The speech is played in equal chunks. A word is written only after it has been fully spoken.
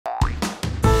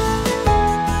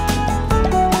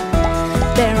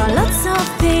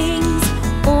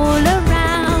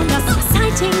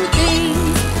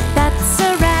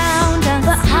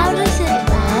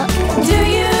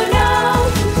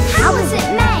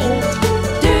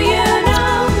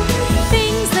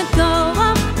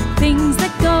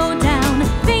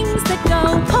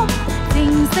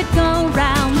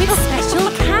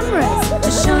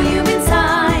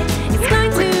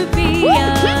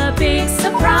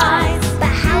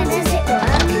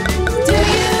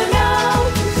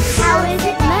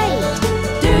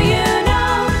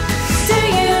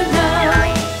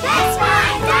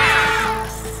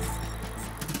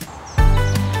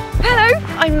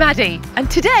Maddie, and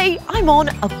today I'm on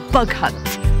a bug hunt.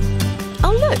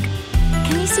 Oh look,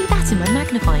 can you see that in my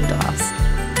magnifying glass?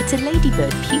 It's a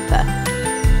ladybird pupa.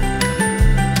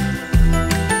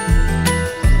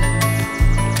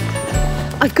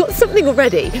 I've got something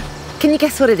already. Can you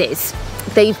guess what it is?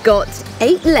 They've got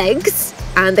 8 legs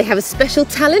and they have a special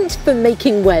talent for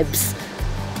making webs.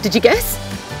 Did you guess?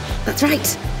 That's right,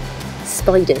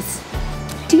 spiders.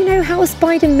 Do you know how a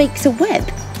spider makes a web?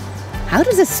 How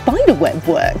does a spider web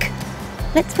work?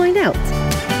 Let's find out.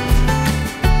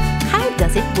 How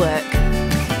does it work?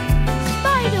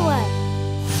 Spider web.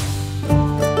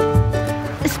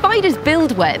 Spiders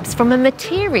build webs from a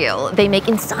material they make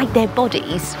inside their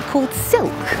bodies called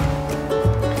silk.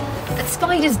 But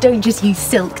spiders don't just use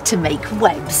silk to make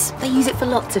webs. They use it for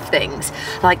lots of things,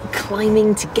 like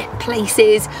climbing to get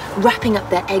places, wrapping up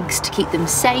their eggs to keep them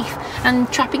safe, and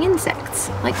trapping insects,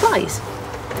 like flies.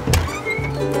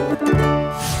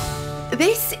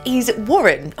 This is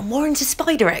Warren, and Warren's a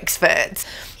spider expert.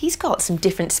 He's got some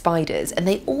different spiders and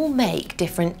they all make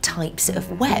different types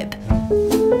of web.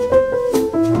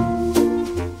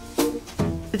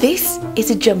 This is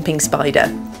a jumping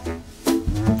spider.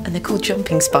 And they're called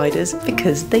jumping spiders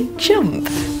because they jump.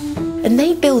 And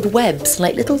they build webs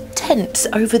like little tents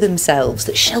over themselves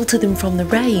that shelter them from the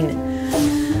rain.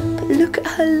 But look at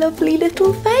her lovely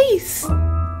little face.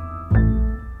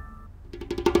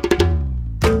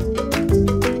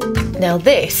 Now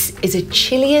this is a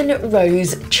Chilean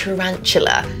rose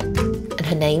tarantula and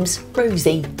her name's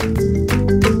Rosie.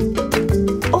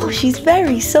 Oh, she's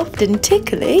very soft and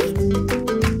tickly.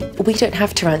 We don't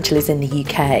have tarantulas in the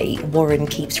UK. Warren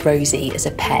keeps Rosie as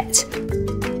a pet.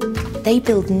 They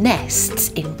build nests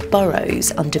in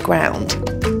burrows underground.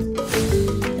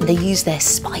 And they use their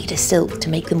spider silk to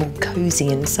make them all cosy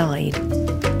inside.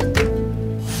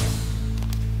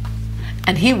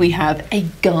 And here we have a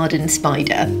garden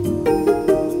spider.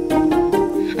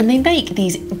 And they make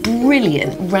these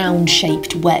brilliant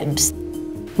round-shaped webs.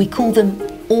 We call them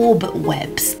orb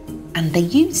webs, and they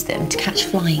use them to catch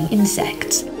flying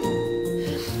insects.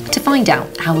 To find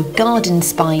out how a garden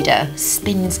spider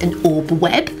spins an orb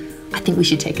web, I think we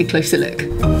should take a closer look.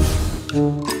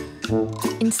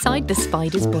 Inside the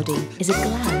spider's body is a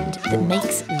gland that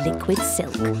makes liquid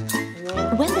silk.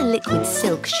 When the liquid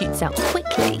silk shoots out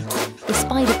quickly, the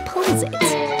spider pulls it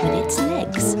with its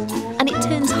legs, and it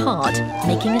turns hard,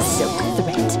 making a silk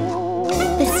thread.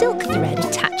 The silk thread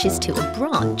attaches to a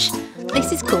branch.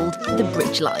 This is called the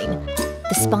bridge line.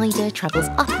 The spider travels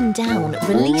up and down,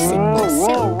 releasing more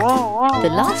silk. The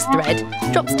last thread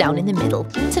drops down in the middle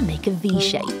to make a V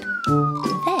shape.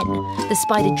 Then, the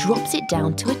spider drops it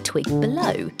down to a twig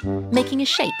below, making a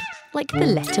shape like the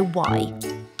letter Y.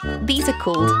 These are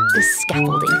called the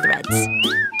scaffolding threads.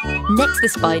 Next, the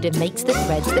spider makes the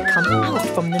threads that come out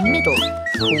from the middle,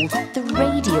 called the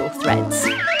radial threads.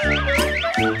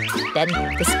 Then,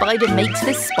 the spider makes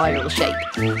the spiral shape,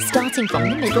 starting from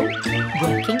the middle,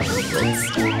 working upwards.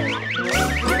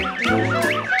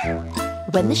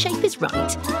 When the shape is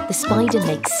right, the spider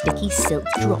makes sticky silk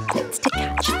droplets to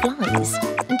catch flies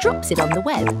and drops it on the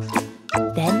web.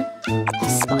 Then, the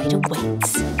spider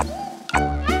waits.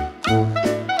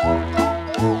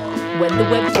 When the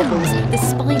web wobbles, the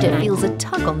spider feels a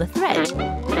tug on the thread.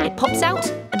 It pops out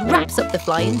and wraps up the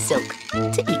fly in silk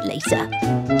to eat later.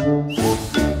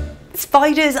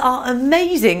 Spiders are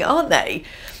amazing, aren't they?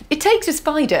 It takes a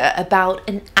spider about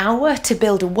an hour to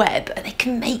build a web, and they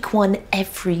can make one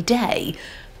every day.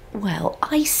 Well,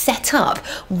 I set up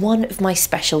one of my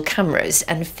special cameras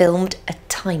and filmed a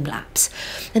time-lapse.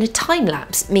 And a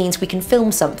time-lapse means we can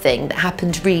film something that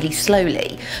happened really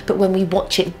slowly, but when we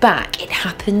watch it back, it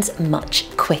happens much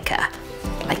quicker,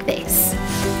 like this.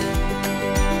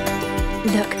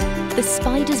 Look, the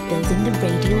spider's building the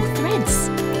radial threads.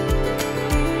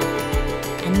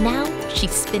 And now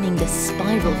she's spinning the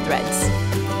spiral threads.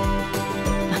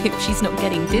 I hope she's not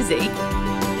getting dizzy.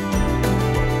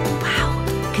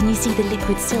 Can you see the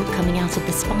liquid silk coming out of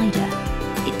the spider?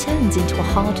 It turns into a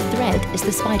hard thread as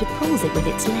the spider pulls it with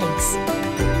its legs.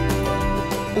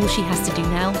 All she has to do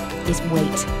now is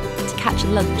wait to catch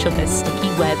lunch on her sticky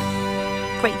web.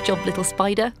 Great job, little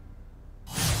spider.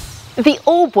 The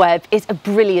orb web is a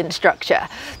brilliant structure.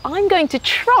 I'm going to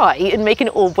try and make an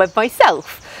orb web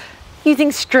myself,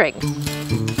 using string.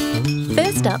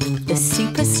 First up, the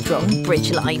super strong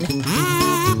bridge line.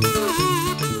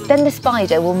 Then the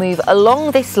spider will move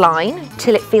along this line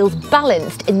till it feels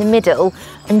balanced in the middle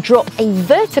and drop a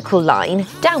vertical line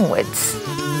downwards.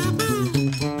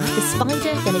 The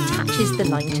spider then attaches the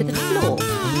line to the floor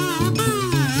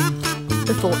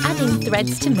before adding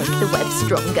threads to make the web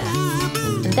stronger,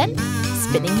 and then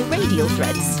spinning the radial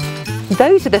threads.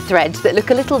 Those are the threads that look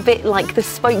a little bit like the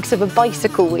spokes of a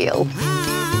bicycle wheel.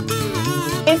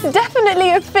 It's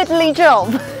definitely a fiddly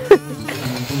job.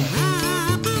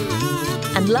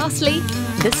 And lastly,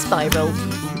 the spiral.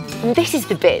 This is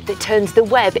the bit that turns the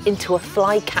web into a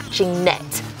fly-catching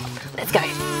net. Let's go.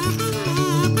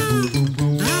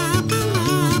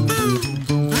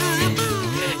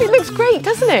 It looks great,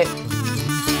 doesn't it?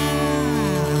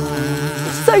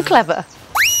 So clever.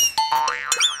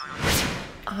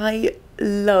 I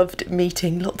loved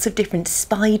meeting lots of different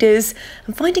spiders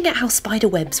and finding out how spider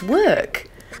webs work.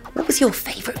 What was your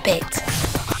favourite bit?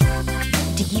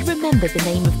 Do you remember the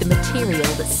name of the material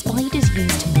that spiders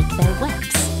use to make their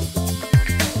webs?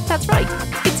 That's right,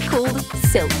 it's called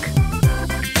silk.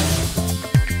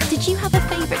 Did you have a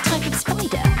favourite type of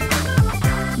spider?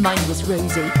 Mine was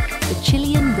Rosie, the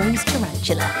Chilean rose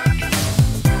tarantula.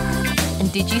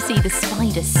 And did you see the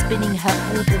spider spinning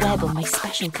her orb web on my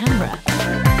special camera?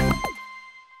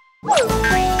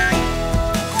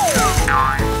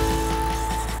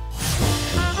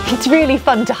 It's really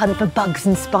fun to hunt for bugs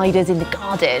and spiders in the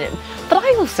garden, but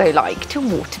I also like to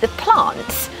water the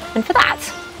plants, and for that,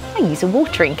 I use a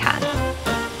watering can.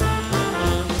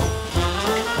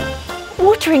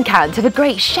 Watering cans have a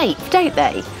great shape, don't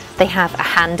they? They have a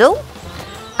handle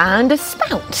and a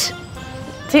spout.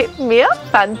 Tip me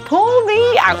up and pour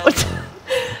me out.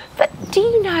 But do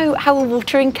you know how a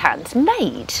watering can's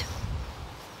made?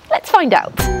 Let's find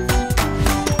out.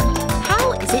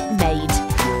 How is it made?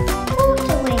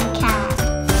 Watering can.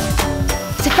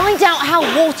 To find out how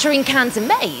watering cans are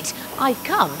made, I've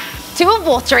come to a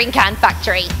watering can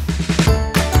factory.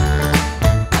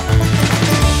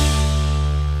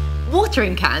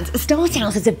 Watering cans start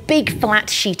out as a big flat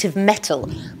sheet of metal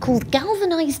called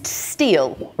galvanised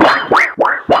steel.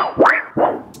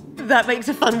 That makes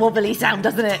a fun wobbly sound,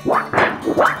 doesn't it?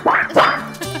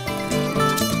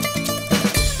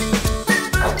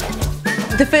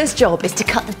 The first job is to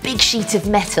cut the big sheet of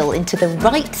metal into the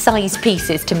right size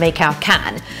pieces to make our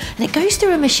can, and it goes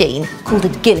through a machine called a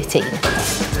guillotine.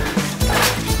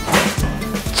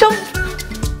 Chomp!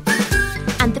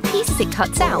 And the pieces it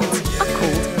cuts out are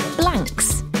called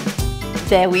blanks.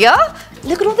 There we are.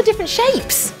 Look at all the different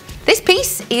shapes. This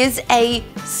piece is a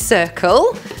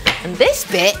circle, and this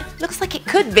bit looks like it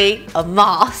could be a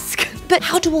mask. But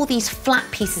how do all these flat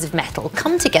pieces of metal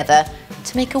come together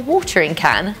to make a watering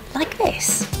can like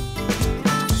this?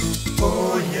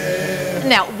 Oh, yeah.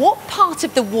 Now, what part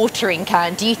of the watering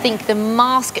can do you think the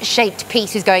mask-shaped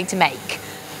piece is going to make?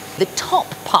 The top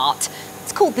part.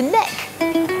 It's called the neck.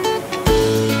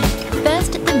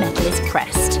 First, the metal is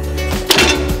pressed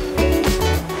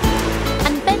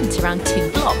and bent around 2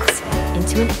 blocks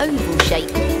into an oval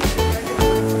shape.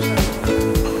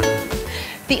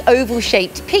 The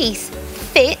oval-shaped piece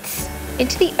fits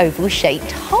into the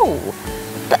oval-shaped hole,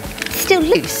 but still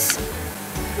loose.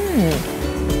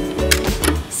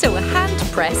 So a hand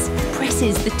press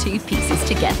presses the 2 pieces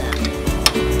together.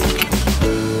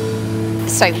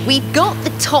 So we've got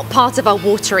the top part of our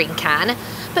watering can,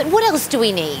 but what else do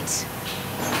we need?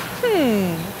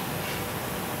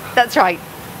 That's right,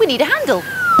 we need a handle.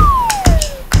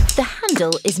 The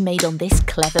handle is made on this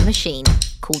clever machine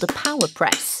called a power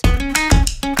press.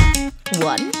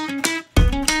 1,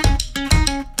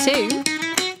 2,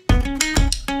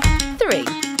 3.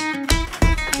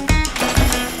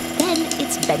 Then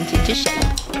it's bent into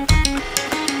shape.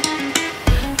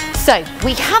 So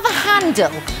we have a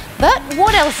handle, but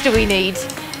what else do we need?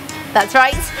 That's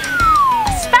right,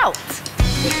 a spout.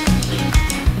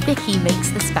 Vicky makes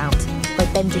the spout by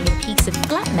bending a piece of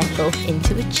flat metal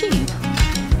into a tube.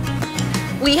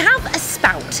 We have a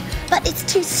spout, but it's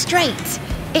too straight.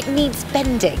 It needs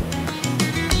bending.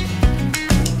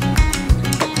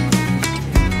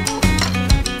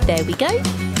 There we go.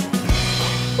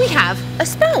 We have a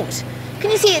spout.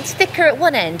 Can you see it's thicker at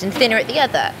one end and thinner at the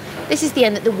other? This is the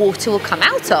end that the water will come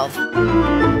out of.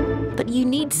 But you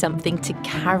need something to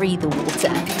carry the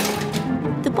water.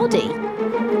 The body.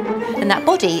 And that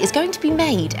body is going to be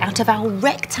made out of our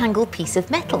rectangle piece of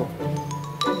metal.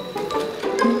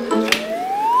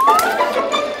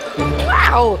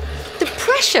 Wow! The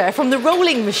pressure from the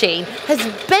rolling machine has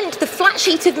bent the flat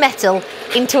sheet of metal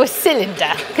into a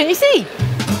cylinder. Can you see?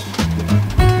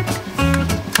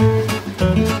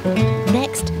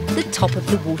 Next, the top of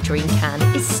the watering can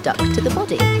is stuck to the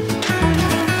body.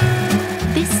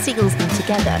 This seals them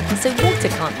together so water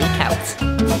can't leak out.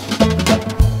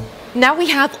 Now we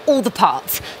have all the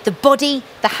parts. The body,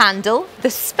 the handle, the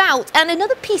spout, and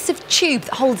another piece of tube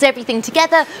that holds everything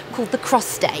together called the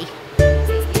crossstay.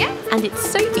 And it's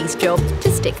Sophie's job to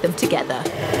stick them together.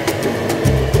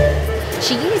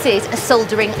 She uses a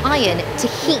soldering iron to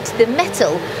heat the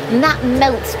metal, and that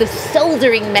melts the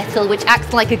soldering metal, which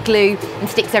acts like a glue and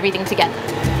sticks everything together.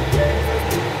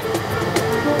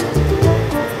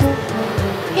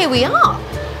 Here we are,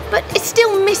 but it's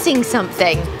still missing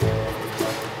something.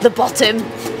 The bottom.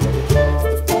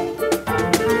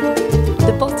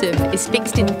 The bottom is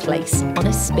fixed in place on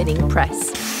a spinning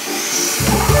press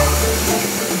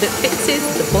that fixes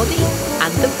the body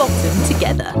and the bottom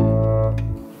together.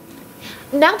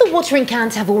 Now the watering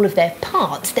cans have all of their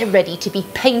parts, they're ready to be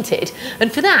painted.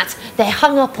 And for that, they're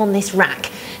hung up on this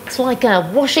rack. It's like a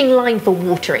washing line for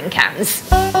watering cans.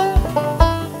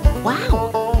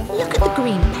 Wow, look at the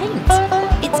green paint.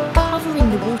 It's covering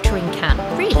the watering can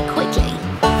really quickly.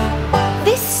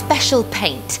 This special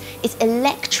paint is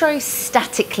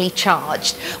electrostatically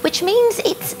charged, which means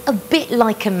it's a bit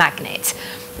like a magnet.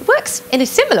 It works in a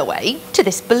similar way to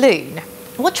this balloon.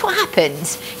 Watch what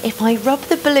happens if I rub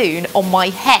the balloon on my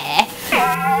hair.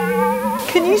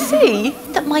 Can you see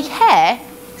that my hair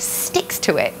sticks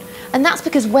to it? And that's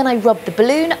because when I rubbed the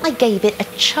balloon, I gave it a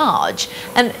charge.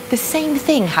 And the same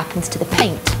thing happens to the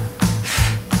paint.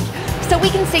 So we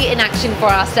can see it in action for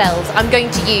ourselves. I'm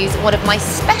going to use one of my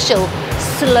special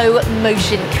slow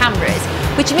motion cameras,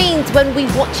 which means when we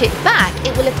watch it back,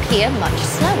 it will appear much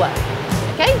slower.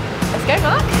 Okay, let's go,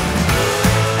 Mark.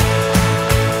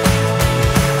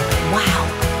 Wow,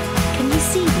 can you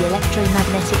see the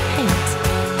electromagnetic paint?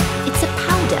 It's a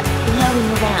powder blowing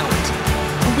around,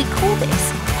 and we call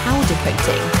this powder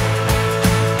coating.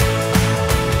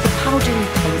 The powdery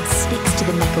paint sticks to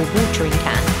the metal watering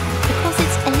can because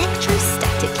it's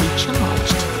electrostatically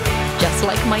charged, just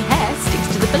like my hair sticks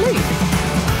to the balloon.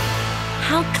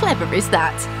 How clever is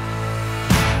that?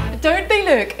 Don't they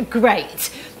look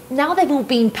great? Now they've all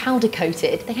been powder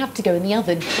coated, they have to go in the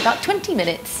oven for about 20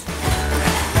 minutes.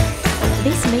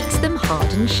 This makes them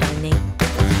hard and shiny.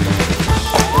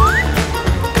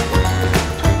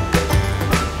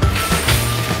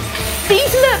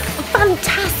 These look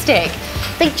fantastic.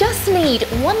 They just need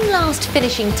one last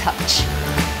finishing touch.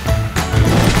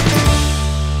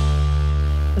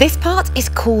 This part is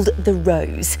called the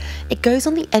rose. It goes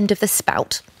on the end of the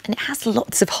spout and it has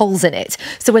lots of holes in it.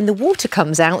 So when the water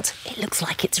comes out, it looks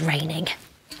like it's raining.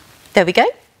 There we go,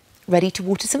 ready to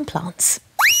water some plants.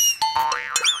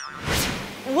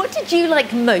 What did you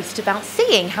like most about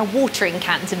seeing how watering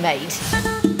cans are made?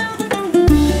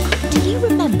 Do you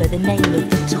remember the name of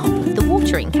the top of the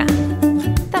watering can?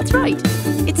 That's right,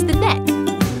 it's the neck.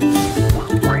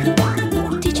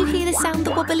 Did you hear the sound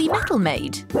the wobbly metal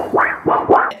made?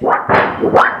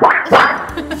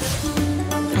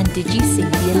 And did you see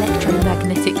the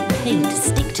electromagnetic paint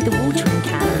stick to the watering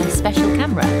can on a special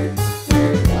camera?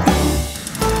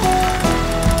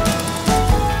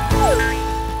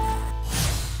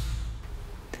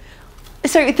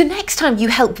 So the next time you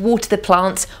help water the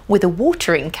plants with a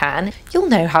watering can, you'll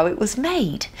know how it was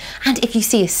made. And if you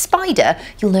see a spider,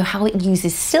 you'll know how it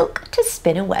uses silk to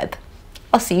spin a web.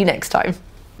 I'll see you next time.